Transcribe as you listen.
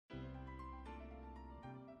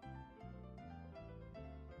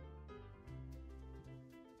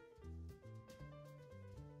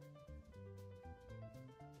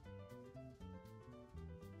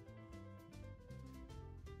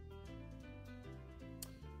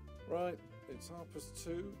Right, it's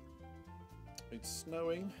 2:30. It's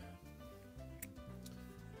snowing.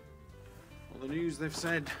 On the news they've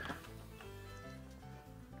said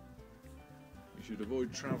we should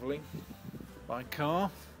avoid travelling by car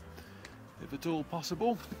if at all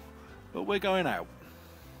possible, but we're going out.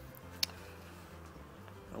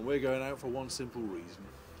 And we're going out for one simple reason.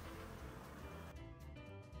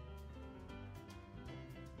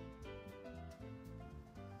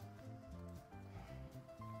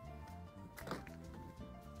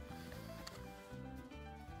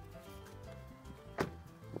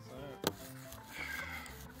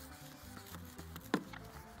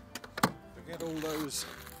 Forget all those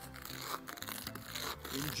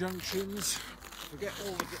injunctions, forget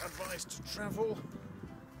all the advice to travel.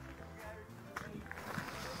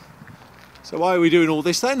 So why are we doing all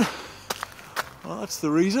this then? Well, that's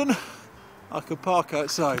the reason. I could park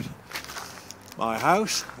outside my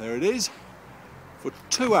house, there it is, for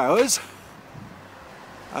 2 hours,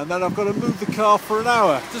 and then I've got to move the car for an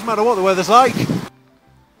hour. Doesn't matter what the weather's like.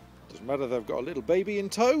 Doesn't matter they've got a little baby in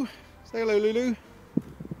tow. Say hello, Lulu.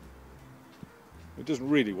 It doesn't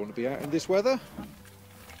really want to be out in this weather.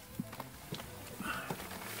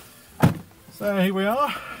 So here we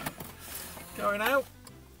are, going out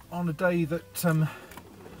on a day that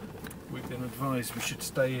we've been advised we should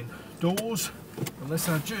stay indoors unless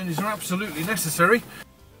our journeys are absolutely necessary.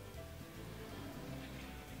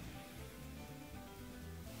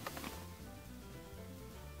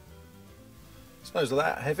 Snow's not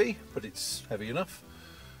that heavy, but it's heavy enough.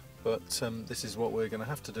 But this is what we're going to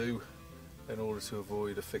have to do in order to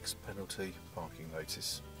avoid a fixed penalty parking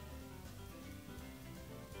notice.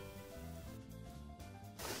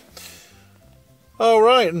 All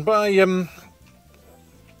right, and by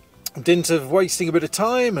dint of wasting a bit of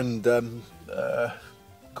time and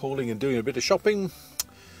calling and doing a bit of shopping,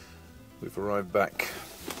 we've arrived back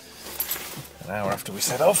an hour after we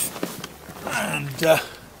set off, and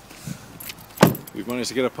we've managed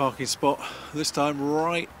to get a parking spot, this time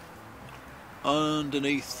right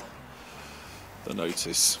underneath the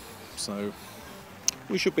notice, so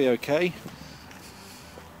we should be okay.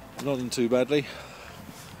 Not in too badly.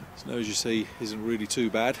 Snow, as you see, isn't really too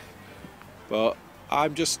bad, but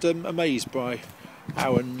I'm just amazed by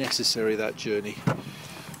how unnecessary that journey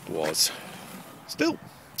was. Still,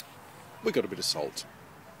 we got a bit of salt.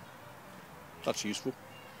 That's useful.